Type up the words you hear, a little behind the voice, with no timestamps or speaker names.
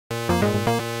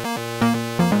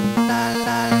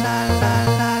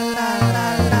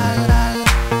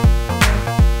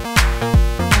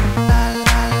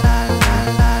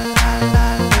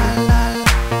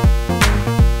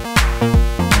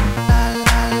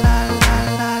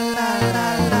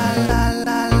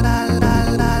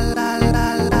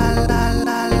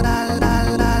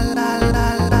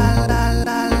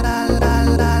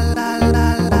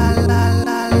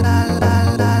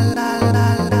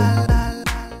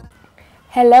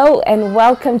Hello and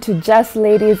welcome to Just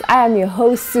Ladies. I am your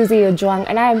host Susie Ojwang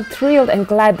and I am thrilled and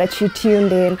glad that you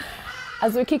tuned in.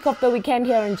 As we kick off the weekend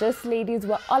here on Just Ladies,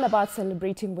 we're all about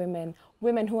celebrating women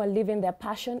who are living their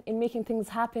passion in making things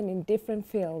happen in different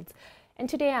fields. And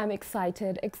today I'm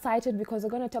excited because we're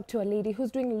going to talk to a lady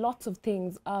who's doing lots of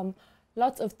things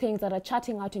that are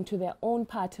chatting out into their own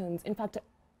patterns. In fact,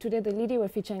 today the lady we're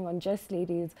featuring on Just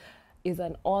Ladies is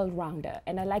an all-rounder,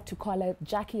 and I like to call her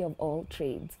Jackie of all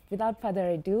trades. Without further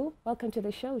ado, welcome to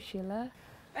the show, Sheila.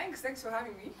 Thanks for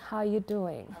having me. How are you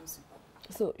doing? I'm super.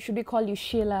 So, should we call you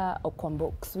Sheila or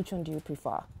Kwamboka? Which one do you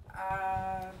prefer?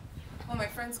 Well, my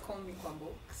friends call me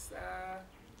Kwamboka,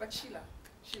 but Sheila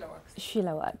works.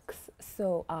 Sheila works.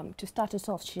 So, to start us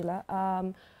off, Sheila,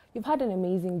 you've had an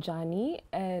amazing journey,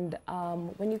 and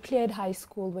when you cleared high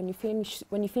school, when you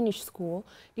finished school,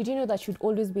 did you know that you'd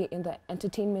always be in the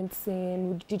entertainment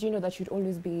scene? Did you know that you'd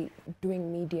always be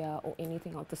doing media or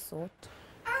anything of the sort?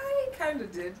 I kind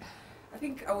of did. I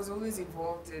think I was always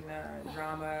involved in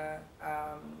drama,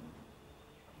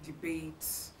 debate,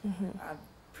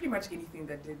 pretty much anything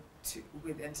that did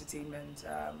with entertainment.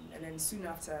 And then soon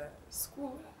after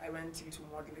school, I went into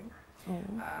modeling.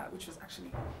 Which was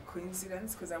actually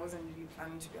coincidence because I wasn't really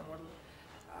planning to be a model.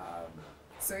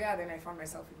 So yeah, then I found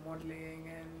myself in modeling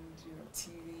and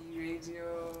TV,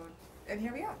 radio, and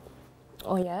here we are.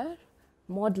 Oh yeah,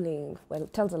 modeling. Well,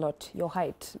 it tells a lot. Your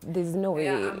height. There's no way.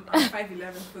 Yeah, I'm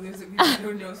 5'11" for those of you who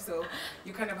don't know. So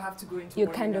you kind of have to go into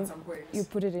modeling at some point. You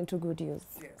put it into good use.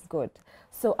 Yes. Good.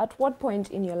 So at what point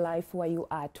in your life were you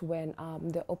at when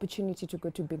the opportunity to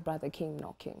go to Big Brother came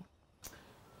knocking?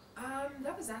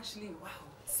 That was actually, wow,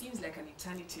 it seems like an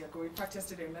eternity ago. In fact,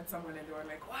 yesterday I met someone and they were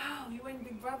like, wow, you went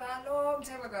Big Brother a long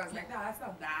time ago. I was like, no, that's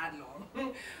not that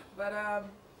long. But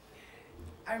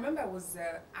I remember I was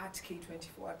at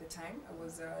K24 at the time. I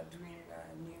was doing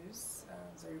news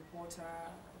as a reporter,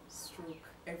 stroke,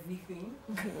 everything.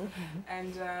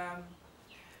 And,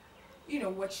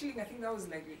 we're chilling. I think that was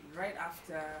like right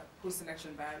after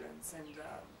post-election violence. And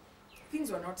things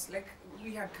were not like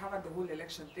we had covered the whole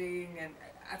election thing, and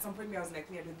at some point I was like,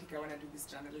 I don't think I want to do this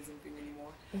journalism thing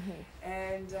anymore.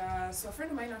 And so a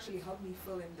friend of mine actually helped me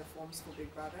fill in the forms for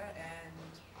Big Brother,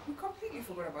 and we completely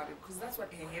forgot about it because that's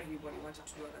what everybody wanted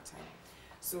to do at that time.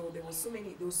 So there was so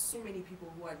many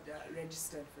people who had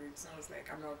registered for it. So I was like,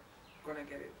 I'm not gonna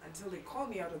get it until they called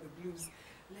me out of the blues.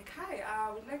 Like, hi,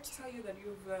 I would like to tell you that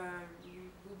you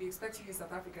will be expecting you in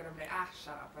South Africa. And I'm like,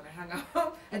 shut up, and I hung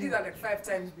up. I did that like 5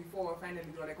 times before. Finally,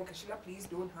 they were like, okay, Sheila, please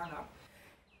don't hang up.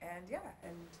 And yeah,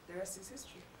 and the rest is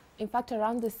history. In fact,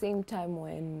 around the same time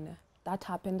when that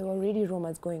happened, there were already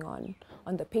rumors going on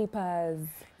the papers.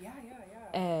 Yeah.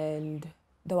 And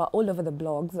they were all over the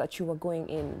blogs that you were going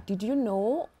in. Did you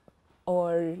know,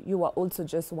 or you were also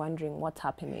just wondering what's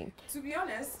happening? To be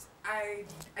honest, I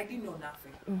didn't know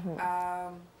nothing.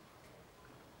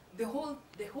 The whole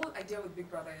idea with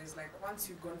Big Brother is like once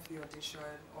you've gone through the audition,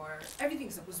 or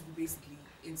everything's supposed to be basically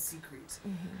in secret.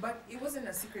 But it wasn't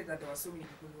a secret that there were so many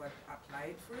people who had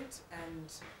applied for it,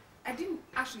 and I didn't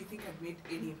actually think I'd made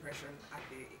any impression at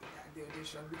the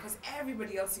audition because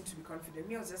everybody else seemed to be confident.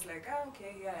 Me, I was just like,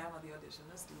 okay, yeah, I am at the audition,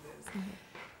 let's do this.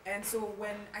 And so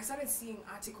when I started seeing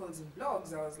articles and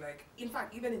blogs, I was like, in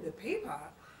fact, even in the paper,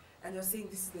 and they're saying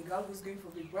this is the girl who's going for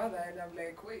Big Brother, and I'm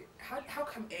like, wait, how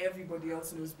come everybody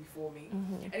else knows before me?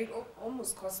 And it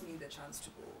almost cost me the chance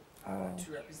to go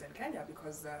to represent Kenya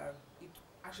because it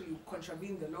actually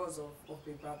contravened the laws of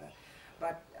Big Brother.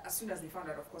 But as soon as they found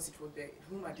out, of course, the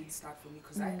rumor did start for me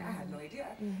because I had no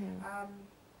idea.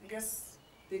 I guess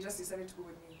they just decided to go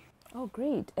with me. Oh,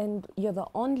 great. And you're the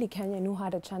only Kenyan who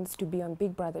had a chance to be on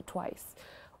Big Brother twice.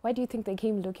 Why do you think they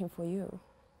came looking for you?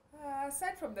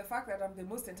 Aside from the fact that I'm the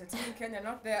most entertaining Kenyan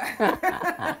out there.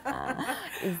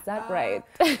 Is that right?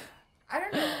 I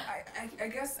don't know. I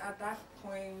guess at that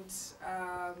point,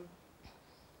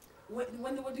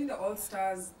 when they were doing the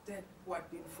All-Stars, there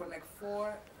had been for like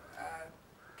 4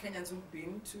 Kenyans who'd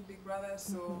been to Big Brother.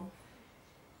 So,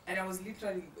 and I was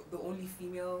literally the only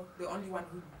female, the only one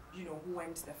who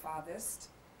went the farthest.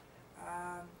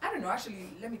 I don't know. Actually,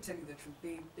 let me tell you the truth.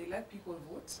 They let people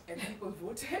vote, and people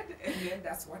voted, and then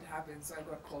that's what happened. So I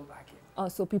got called back in. Oh,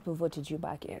 so people voted you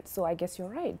back in. So I guess you're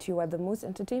right. You are the most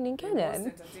entertaining The Kenyan.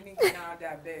 most entertaining Kenyan,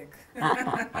 they're big.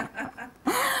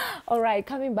 All right,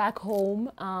 coming back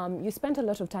home, you spent a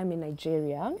lot of time in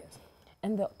Nigeria. Yes.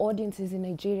 And the audiences in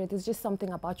Nigeria, there's just something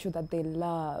about you that they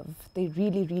love. They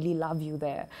really, really love you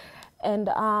there. And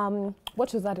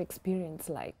what was that experience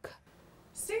like?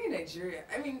 Staying in Nigeria,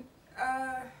 I mean,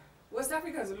 West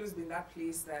Africa has always been that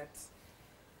place that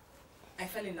I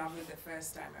fell in love with the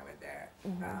first time I went there.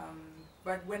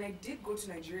 But when I did go to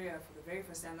Nigeria for the very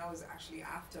first time, that was actually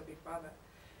after Big Brother.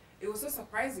 It was so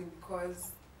surprising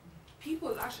because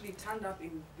people actually turned up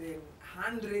in the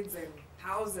hundreds and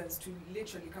thousands to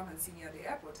literally come and see me at the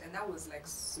airport, and that was like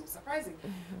so surprising.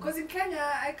 Because in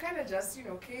Kenya, I kind of just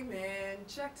came in,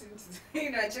 checked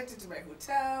into I checked into my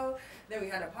hotel. Then we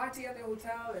had a party at the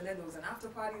hotel, and then there was an after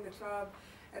party in the club.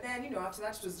 And then, after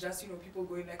that, it was just, people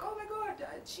going like, oh my God,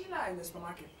 Sheila in the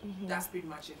supermarket. That's pretty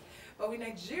much it. But with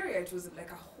Nigeria, it was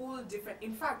like a whole different,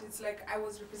 in fact, it's like I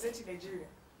was representing Nigeria.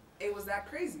 It was that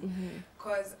crazy.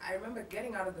 Because I remember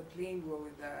getting out of the plane, we were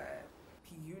with the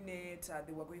P unit,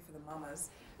 they were going for the mamas.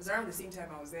 It was around the same time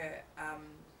I was there.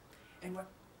 And we're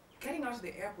getting out of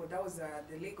the airport, that was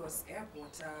the Lagos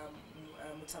airport,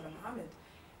 Murtala Mohammed.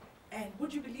 And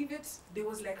would you believe it? There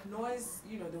was like noise,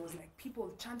 there was like people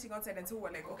chanting outside, and so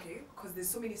we're like, okay, because there's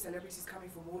so many celebrities coming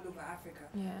from all over Africa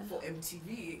for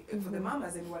MTV, for the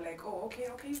mamas, and we're like, oh, okay,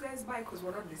 you guys buy, because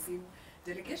we're not the same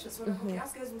delegation. So we're like, okay,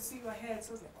 us guys will see you ahead. So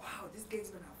I was like, wow, this guy's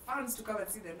gonna have fans to come and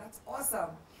see them. That's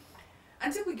awesome.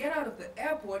 Until we get out of the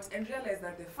airport and realize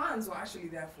that the fans were actually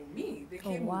there for me. They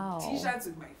came with t-shirts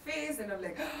with my face, and I'm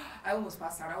like, I almost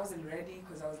passed out. I wasn't ready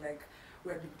because I was like,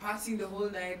 we had been partying the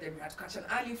whole night, then we had to catch an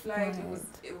early flight.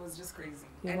 It was just crazy.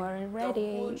 You weren't ready.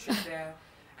 The whole trip there,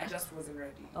 I just wasn't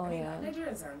ready.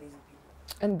 Nigerians are amazing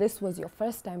people. And this was your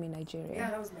first time in Nigeria?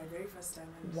 Yeah, that was my very first time.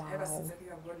 And ever since, I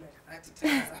think I've gone like 30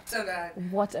 times after that.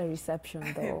 What a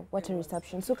reception, though. What a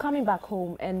reception. So coming back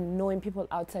home and knowing people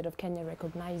outside of Kenya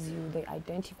recognize you, they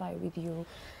identify with you.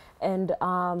 And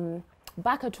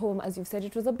back at home, as you've said,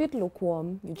 it was a bit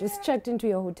lukewarm. You just checked into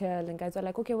your hotel and guys were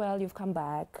like, okay, well, you've come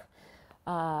back.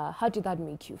 How did that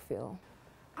make you feel?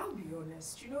 I'll be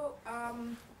honest,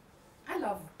 I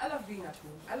love being at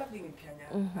home. I love being in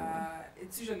Kenya.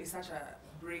 It's usually such a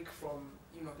break from,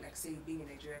 like say being in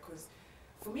Nigeria, because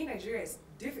for me, Nigeria is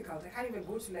difficult. I can't even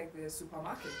go to like the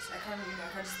supermarket. I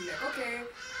can't just be like, okay,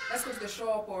 let's go to the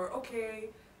shop, or okay,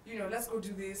 let's go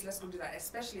do this, let's go do that,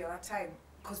 especially at that time,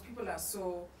 because people are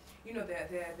so,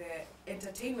 the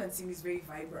entertainment scene is very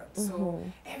vibrant. So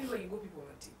everywhere you go, people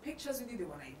want to take pictures with you, they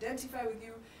want to identify with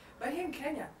you. But here in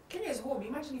Kenya is home.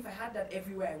 Imagine if I had that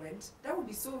everywhere I went. That would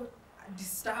be so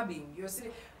disturbing. You're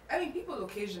sitting, people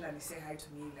occasionally say hi to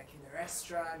me, like in the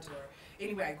restaurant or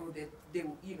anywhere I go, they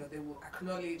will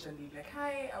acknowledge and be like,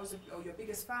 hi, I was your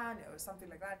biggest fan, or something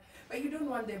like that. But you don't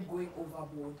want them going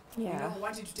overboard. You don't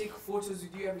want you to take photos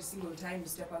with you every single time you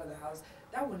step out of the house.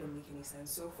 That wouldn't make any sense.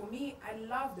 So for me, I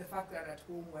love the fact that at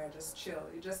home where I just chill.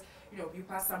 You just, you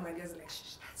pass someone and there's like,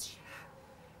 shh, that's Sheila.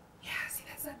 Yeah, see,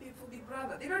 that's that beautiful Big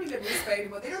Brother. They don't even whisper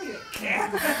anymore. They don't even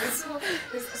care.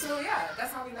 so yeah,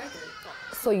 that's how we like it.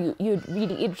 So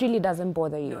it really doesn't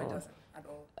bother you? No, it doesn't at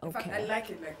all. In fact, I like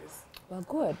it like this. Well,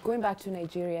 good. Going back to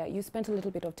Nigeria, you spent a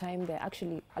little bit of time there,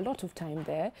 actually a lot of time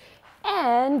there.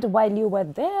 And while you were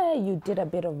there, you did a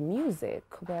bit of music.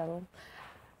 Well,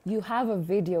 you have a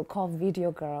video called Video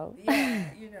Girl. Yeah,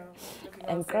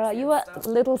 and girl, you were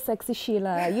little sexy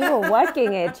Sheila. You were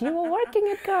working it. You were working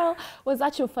it, girl. Was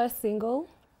that your first single?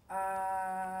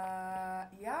 Yeah,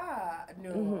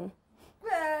 no.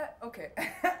 Well, okay.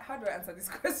 How do I answer this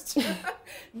question?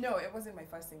 No, it wasn't my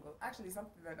first single. Actually,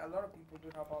 something that a lot of people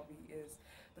don't know about me is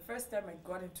the first time I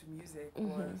got into music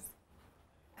was,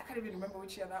 I can't even remember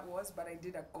which year that was, but I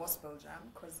did a gospel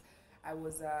jam because I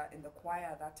was in the choir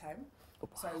at that time.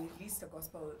 So I released a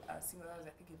gospel single, that was I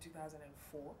think in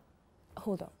 2004.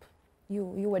 Hold up. You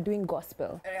were doing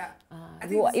gospel. Yeah.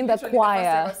 You were in the choir.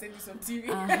 I was saying this on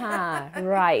TV.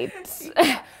 Right.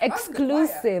 Yeah,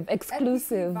 exclusive.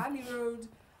 Valley Road.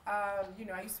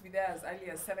 I used to be there as early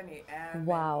as 7 a.m.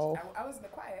 Wow. I was in the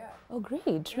choir, yeah. Oh,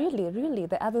 great. Yeah. Really.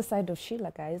 The other side of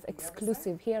Sheila, guys.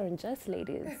 Exclusive here in Just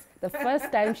Ladies. The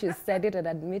first time she said it and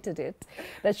admitted it,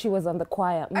 that she was on the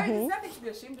choir. I mean, it's nothing to be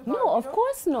ashamed about. No, of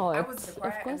course not. I was in the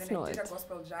choir and then I did a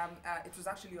gospel jam. It was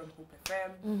actually on Hope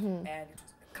FM and it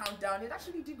was a countdown. It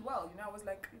actually did well. I was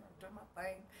like, doing my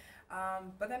thing.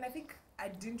 But then I think I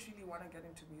didn't really want to get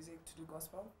into music to do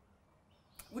gospel.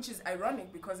 which is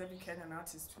ironic because every Kenyan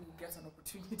artist who gets an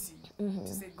opportunity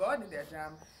to say God in their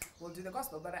jam will do the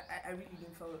gospel. But I really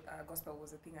didn't feel gospel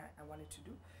was a thing I wanted to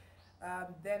do.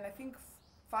 Then I think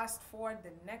fast forward,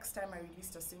 the next time I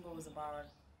released a single was about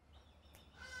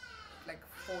like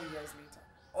 4 years later,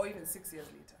 or even 6 years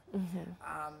later.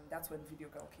 That's when Video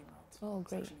Girl came out. Oh,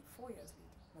 great. It's actually 4 years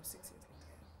later, no, 6 years later.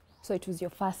 So it was your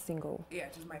first single? Yeah,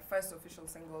 it was my first official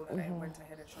single that I went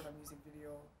ahead and shot a music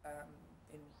video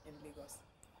in Lagos.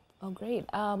 Oh, great.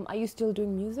 Are you still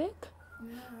doing music?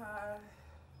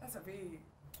 That's a very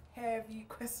heavy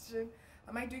question.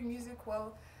 Am I doing music?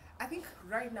 Well, I think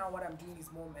right now what I'm doing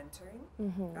is more mentoring.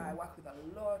 I work with a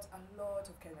lot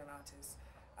of Kenyan artists.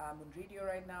 I'm on radio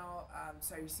right now,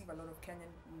 so I receive a lot of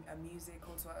Kenyan music.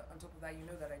 Also, on top of that, you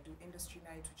know that I do industry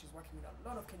night, which is working with a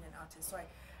lot of Kenyan artists. So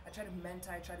I try to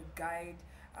mentor, I try to guide,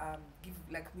 give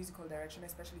like musical direction,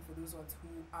 especially for those ones who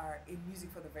are in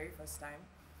music for the very first time.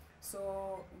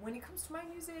 So when it comes to my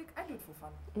music, I do it for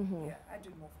fun. Yeah, I do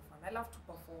it more for fun. I love to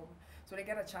perform. So when I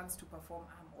get a chance to perform,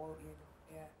 I'm all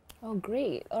in. Yeah. Oh,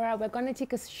 great. All right, we're going to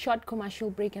take a short commercial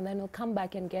break and then we'll come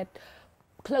back and get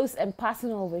close and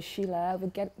personal with Sheila.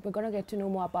 We're going to get to know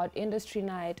more about industry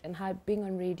night and how being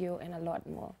on radio and a lot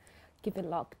more. Keep it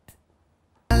locked.